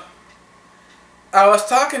 I was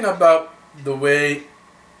talking about the way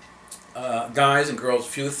guys and girls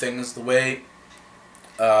view things, the way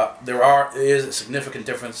there is a significant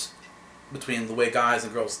difference between the way guys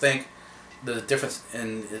and girls think, the difference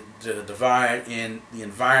in the divide in the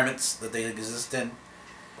environments that they exist in.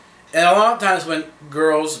 And a lot of times when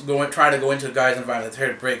girls try to go into a guy's environment, they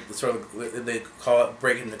try to break the sort of, they call it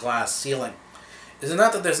breaking the glass ceiling. It's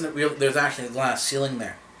not that there's actually a glass ceiling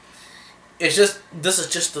there. It's just, this is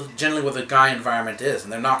just generally what the guy environment is,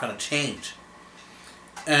 and they're not going to change.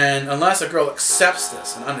 And unless a girl accepts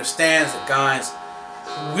this and understands that guys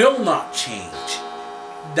will not change,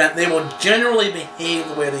 that they will generally behave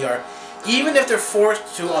the way they are, even if they're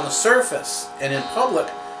forced to, on the surface and in public,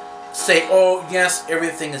 say, oh, yes,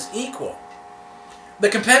 everything is equal. The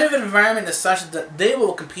competitive environment is such that they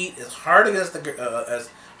will compete as hard against the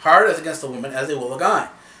women as they will the guy.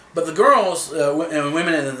 But the girls and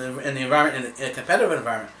women in the environment, in a competitive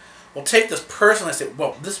environment, will take this person and say,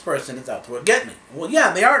 well, this person is out to get me. Well,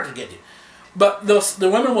 yeah, they are to get you. But the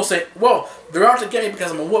women will say, well, they're out to get me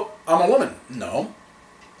because I'm a woman. No.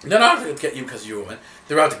 They're not out to get you because you're a woman.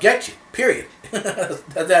 They're out to get you, period.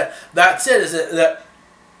 That's it, is that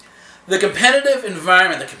the competitive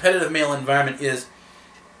environment, the competitive male environment is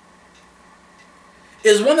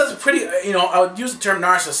one that's pretty, you know, I would use the term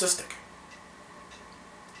narcissistic.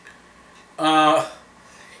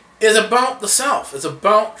 Is about the self. It's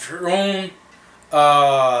about your own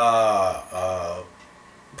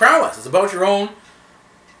prowess. It's about your own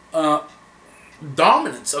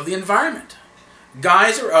dominance of the environment.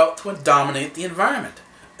 Guys are out to dominate the environment.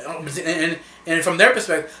 And from their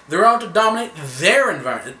perspective, they're out to dominate their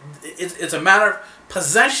environment. It's a matter of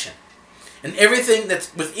possession. And everything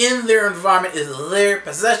that's within their environment is their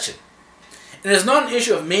possession. And it's not an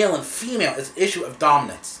issue of male and female, it's an issue of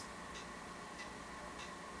dominance.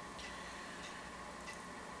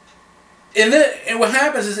 And what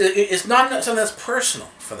happens is it's not something that's personal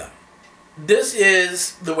for them. This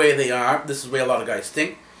is the way they are. This is the way a lot of guys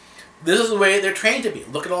think. This is the way they're trained to be.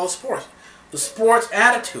 Look at all the sports. The sports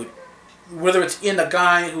attitude, whether it's in a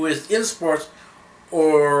guy who is in sports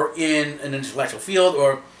or in an intellectual field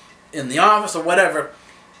or in the office or whatever,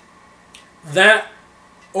 that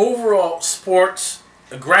overall sports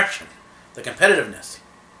aggression, the competitiveness.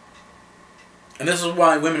 And this is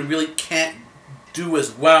why women really can't do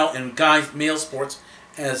as well in male sports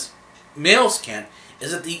as males can,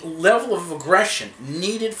 is that the level of aggression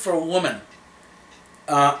needed for a woman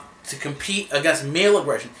to compete against male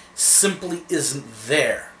aggression simply isn't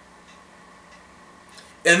there.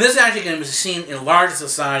 And this actually can be seen in larger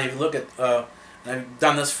society. If you look at, and I've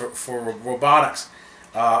done this for robotics,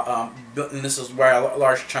 and this is where a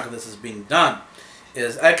large chunk of this is being done,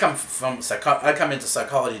 is I come into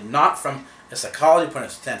psychology not from a psychology point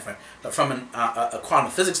of standpoint, but from a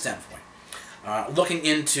quantum physics standpoint. Looking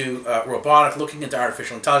into robotics, looking into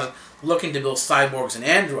artificial intelligence, looking to build cyborgs and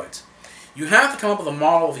androids. You have to come up with a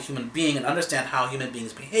model of a human being and understand how human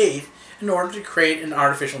beings behave in order to create an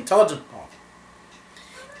artificial intelligence model.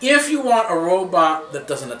 If you want a robot that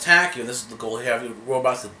doesn't attack you, this is the goal. You have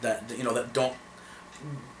robots that don't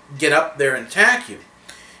get up there and attack you.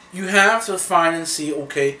 You have to find and see,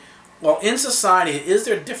 okay, well, in society, is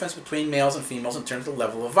there a difference between males and females in terms of the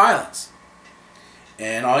level of violence?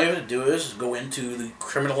 And all you have to do is go into the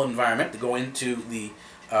criminal environment, to go into the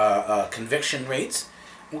conviction rates.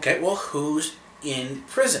 Okay, well, who's in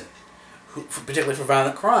prison, particularly for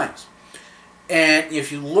violent crimes? And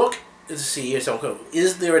if you look to see, okay,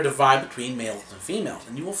 is there a divide between males and females?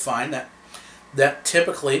 And you will find that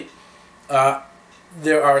typically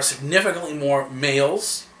there are significantly more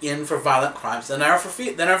males in for violent crimes than are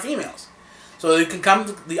females. So you can come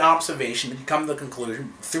to the observation, you can come to the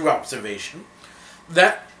conclusion through observation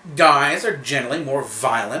that guys are generally more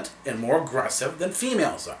violent and more aggressive than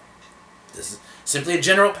females are. This is simply a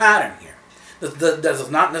general pattern here. That does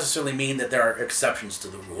not necessarily mean that there are exceptions to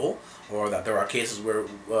the rule, or that there are cases where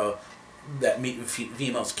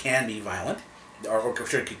females can be violent, or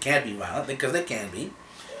sure can be violent, because they can be.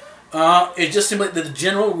 It's just simply that the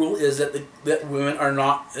general rule is that women are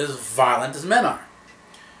not as violent as men are.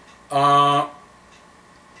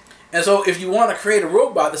 And so if you want to create a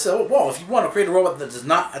robot that says, oh, well, if you want to create a robot that does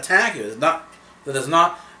not attack you, that does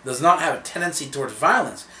not have a tendency towards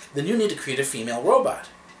violence, then you need to create a female robot.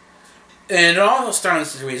 And it also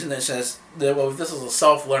starts with the reason that says that, well, if this is a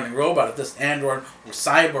self-learning robot, if this android or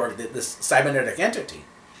cyborg, this cybernetic entity,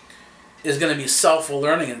 is going to be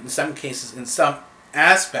self-learning, in some cases, in some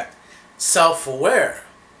aspect, self-aware,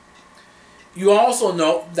 you also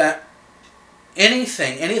note that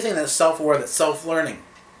anything that's self-aware, that's self-learning,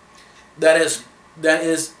 that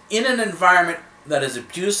is in an environment that is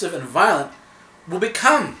abusive and violent, will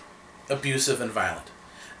become abusive and violent.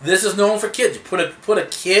 This is known for kids. You put a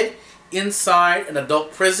kid inside an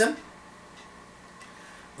adult prison,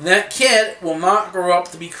 that kid will not grow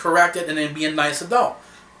up to be corrected and then be a nice adult.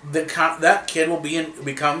 That kid will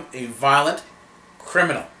become a violent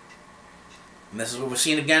criminal. And this is what we're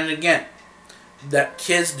seeing again and again. That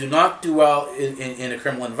kids do not do well in a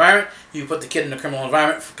criminal environment. You put the kid in a criminal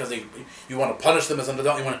environment because you want to punish them as an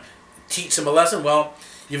adult. You want to teach them a lesson. Well,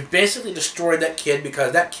 you've basically destroyed that kid,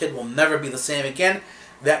 because that kid will never be the same again.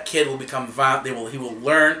 That kid will become violent. He will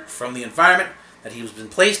learn from the environment that he has been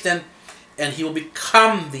placed in, and he will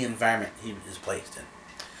become the environment he is placed in.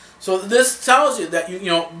 So this tells you that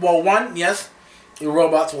well, one, yes, the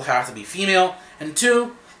robots will have to be female, and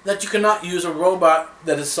two, that you cannot use a robot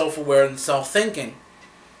that is self-aware and self-thinking,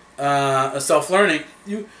 self-learning.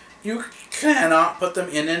 You cannot put them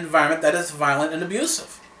in an environment that is violent and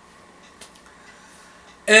abusive.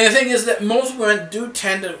 And the thing is that most women do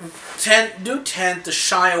tend to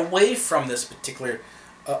shy away from this particular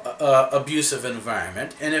abusive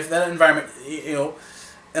environment. And if that environment,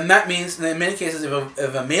 and that means in many cases,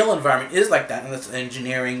 if a male environment is like that, and it's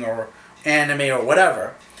engineering or anime or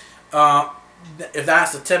whatever, if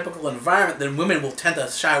that's the typical environment, then women will tend to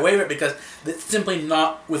shy away from it, because it's simply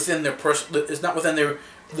not within their it's not within their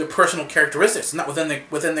personal characteristics. It's not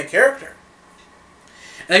within their character.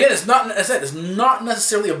 And again, it's not, as I said, it's not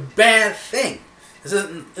necessarily a bad thing. This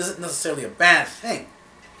isn't necessarily a bad thing.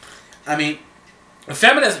 I mean, the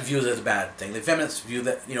feminists view it as a bad thing. The feminists view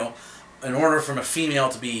that, in order for a female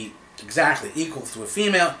to be exactly equal to a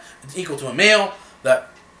female, equal to a male,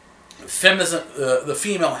 that feminism, the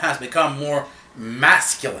female has become more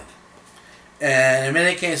masculine. And in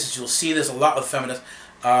many cases, you'll see this a lot with feminists.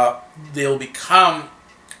 They'll become,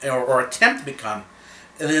 or attempt to become,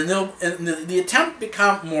 and then the attempt to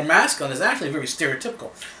become more masculine is actually very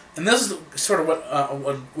stereotypical. And this is sort of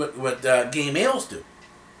what gay males do.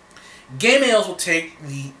 Gay males will take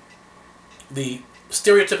the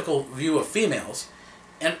stereotypical view of females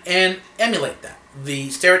and emulate that. The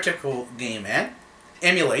stereotypical gay man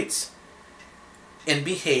emulates and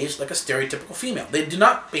behaves like a stereotypical female. They do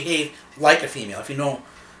not behave like a female. If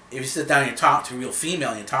you sit down and you talk to a real female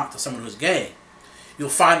and you talk to someone who's gay, you'll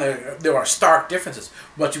find that there are stark differences.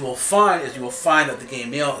 What you will find is that the gay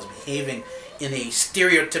male is behaving in a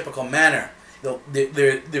stereotypical manner.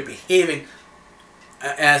 They're behaving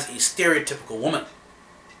as a stereotypical woman.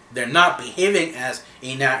 They're not behaving as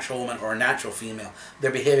a natural woman or a natural female. They're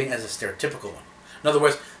behaving as a stereotypical one. In other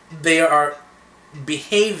words, they are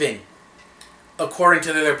behaving according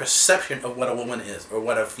to their perception of what a woman is or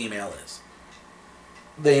what a female is.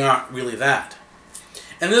 They aren't really that.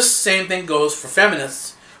 And this same thing goes for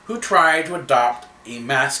feminists who try to adopt a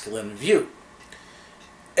masculine view.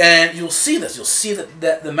 And you'll see this. You'll see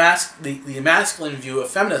that the masculine view of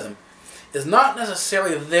feminism is not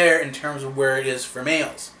necessarily there in terms of where it is for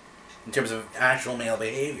males, in terms of actual male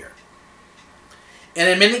behavior. And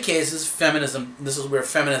in many cases, this is where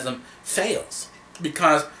feminism fails,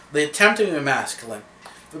 because they attempt to be masculine,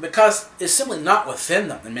 but because it's simply not within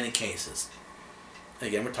them in many cases. And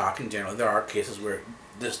again, we're talking generally. There are cases where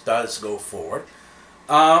this does go forward.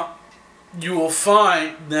 You will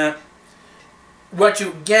find that what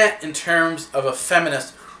you get in terms of a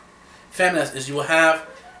feminist is you will have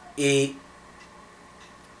in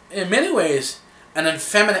many ways, an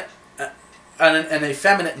effeminate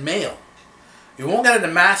male. You won't get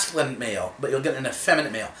an masculine male, but you'll get an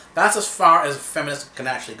effeminate male. That's as far as a feminist can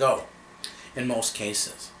actually go, in most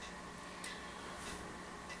cases.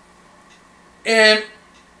 And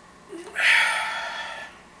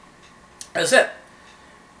as I said,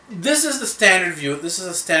 this is the standard view. This is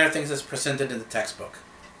the standard things that's presented in the textbook.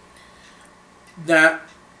 That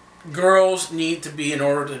girls need to be, in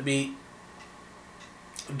order to be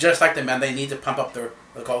just like the men, they need to pump up their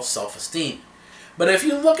what they call self-esteem. But if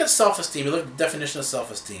you look at self-esteem, you look at the definition of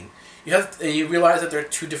self-esteem, you realize that there are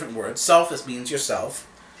two different words. Self means yourself,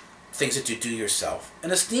 things that you do yourself,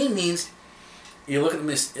 and esteem means, you look at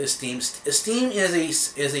esteem. Esteem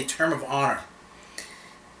is a term of honor.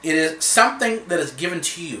 It is something that is given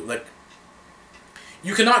to you. Like,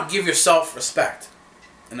 You cannot give yourself respect.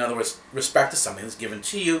 In other words, respect is something that's given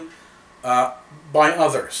to you by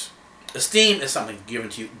others. Esteem is something given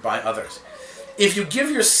to you by others. If you give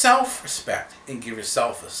yourself respect and give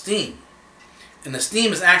yourself esteem, and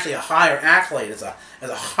esteem is actually a higher accolade, as a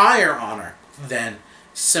higher honor than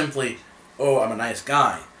simply, oh, I'm a nice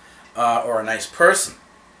guy or a nice person,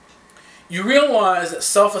 you realize that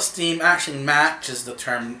self-esteem actually matches the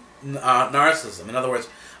term narcissism. In other words,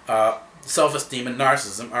 self-esteem and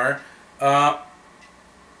narcissism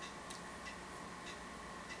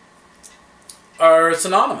are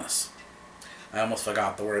synonymous. I almost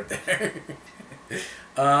forgot the word there.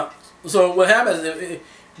 So what happens is,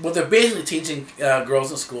 what they're basically teaching girls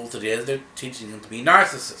in school today is they're teaching them to be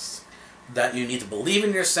narcissists. That you need to believe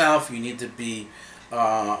in yourself, you need to be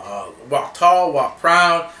walk tall, walk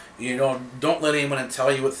proud, you know, don't let anyone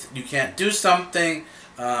tell you you can't do something,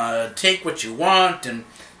 take what you want, and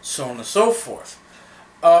so on and so forth.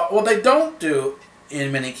 What they don't do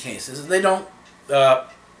in many cases is they don't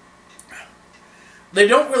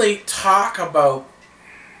really talk about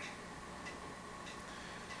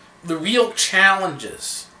the real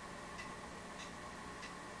challenges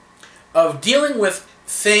of dealing with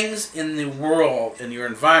things in the world, in your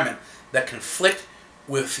environment, that conflict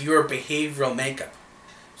with your behavioral makeup.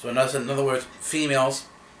 So in other words, females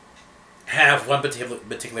have one particular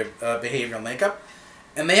behavioral makeup,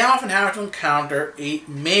 and they often have to encounter a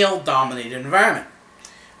male-dominated environment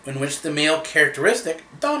in which the male characteristic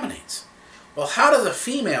dominates. Well, how does a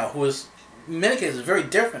female, who is in many cases very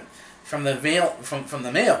different from the male,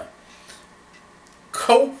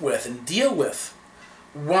 cope with and deal with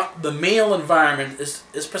what the male environment is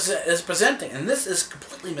presenting? And this is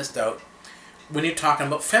completely missed out when you're talking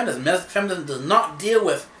about feminism. Feminism does not deal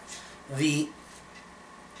with the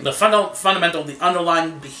fundamental, the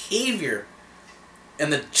underlying behavior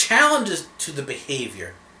and the challenges to the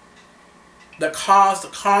behavior that cause the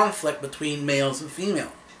conflict between males and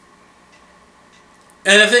females.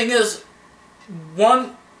 And the thing is,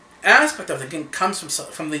 one aspect of it again comes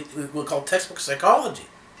from the what we call textbook psychology.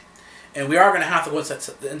 And we are going to have to go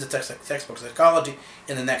into textbook psychology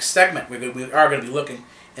in the next segment. We are going to be looking,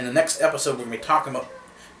 in the next episode, we're going to be talking about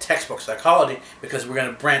textbook psychology, because we're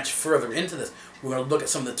going to branch further into this. We're going to look at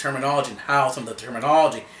some of the terminology and how some of the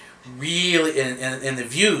terminology really, in the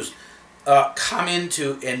views, come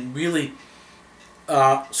into and really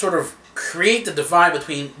sort of create the divide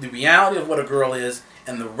between the reality of what a girl is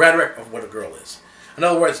and the rhetoric of what a girl is. In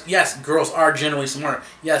other words, yes, girls are generally smarter.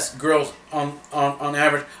 Yes, girls on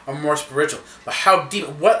average are more spiritual. But how deep,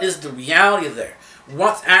 what is the reality there?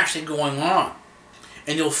 What's actually going on?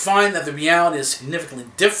 And you'll find that the reality is significantly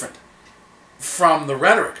different from the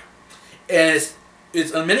rhetoric. And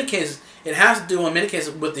it's in many cases, it has to do in many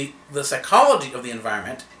cases with the psychology of the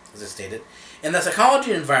environment, as I stated. And the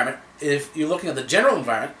psychology of the environment, if you're looking at the general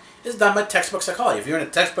environment, is done by textbook psychology. If you're in a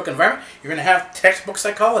textbook environment, you're going to have textbook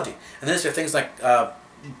psychology. And these are things like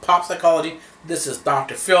pop psychology. This is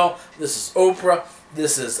Dr. Phil. This is Oprah.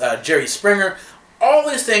 This is Jerry Springer. All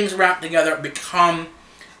these things wrapped together become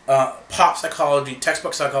pop psychology,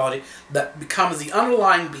 textbook psychology, that becomes the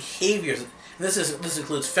underlying behaviors. And this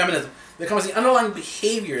includes feminism. Becomes the underlying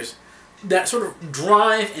behaviors that sort of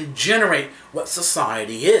drive and generate what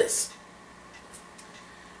society is.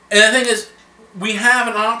 And the thing is, we have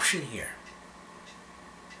an option here.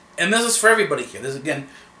 And this is for everybody here. This is, again,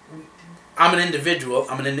 I'm an individual.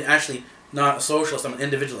 Actually not a socialist. I'm an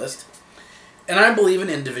individualist. And I believe in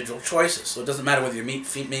individual choices. So it doesn't matter whether you're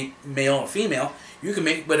male or female. You can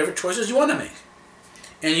make whatever choices you want to make.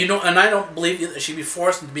 And I don't believe that it should be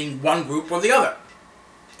forced into being one group or the other.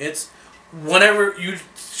 It's whatever you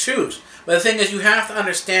choose. But the thing is, you have to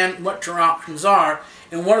understand what your options are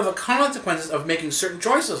and what are the consequences of making certain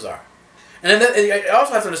choices are. And then you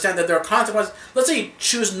also have to understand that there are consequences. Let's say you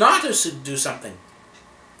choose not to do something.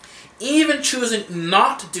 Even choosing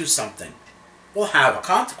not to do something will have a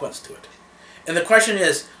consequence to it. And the question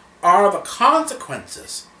is, are the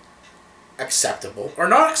consequences acceptable or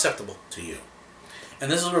not acceptable to you?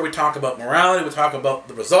 And this is where we talk about morality. We talk about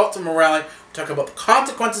the results of morality. We talk about the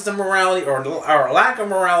consequences of morality or lack of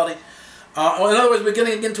morality. In other words, we're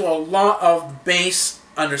getting into a lot of base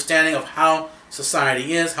understanding of how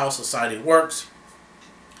society is, how society works.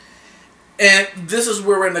 And this is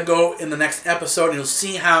where we're going to go in the next episode. And you'll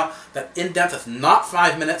see how that in-depth is not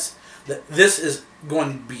 5 minutes. That this is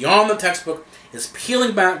going beyond the textbook. It's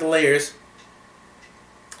peeling back the layers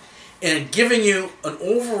and giving you an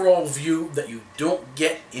overall view that you don't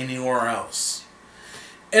get anywhere else.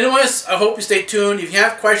 Anyways, I hope you stay tuned. If you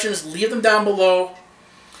have questions, leave them down below.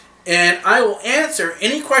 And I will answer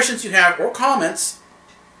any questions you have or comments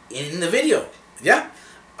in the video. Yeah?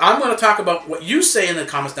 I'm going to talk about what you say in the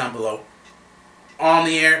comments down below on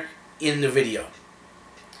the air in the video.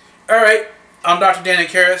 Alright, I'm Dr. Danny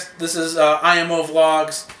Karras. This is IMO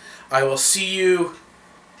Vlogs. I will see you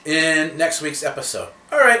in next week's episode.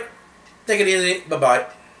 Alright, take it easy. Bye-bye.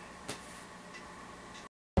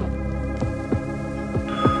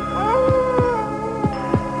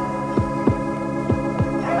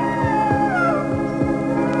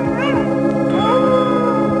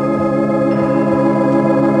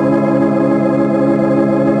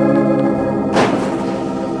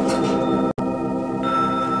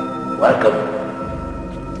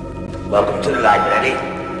 Welcome to the library,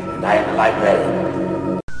 and I am the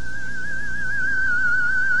librarian.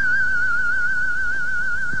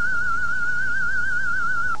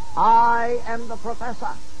 I am the professor.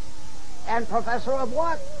 And professor of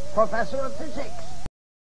what? Professor of physics.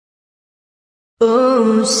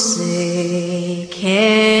 Oh, say,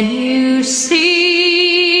 can you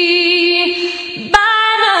see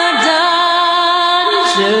by the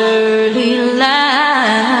dawn's early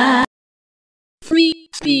light? Free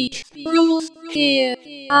speech rules here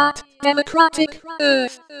at Democratic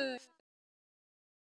Earth.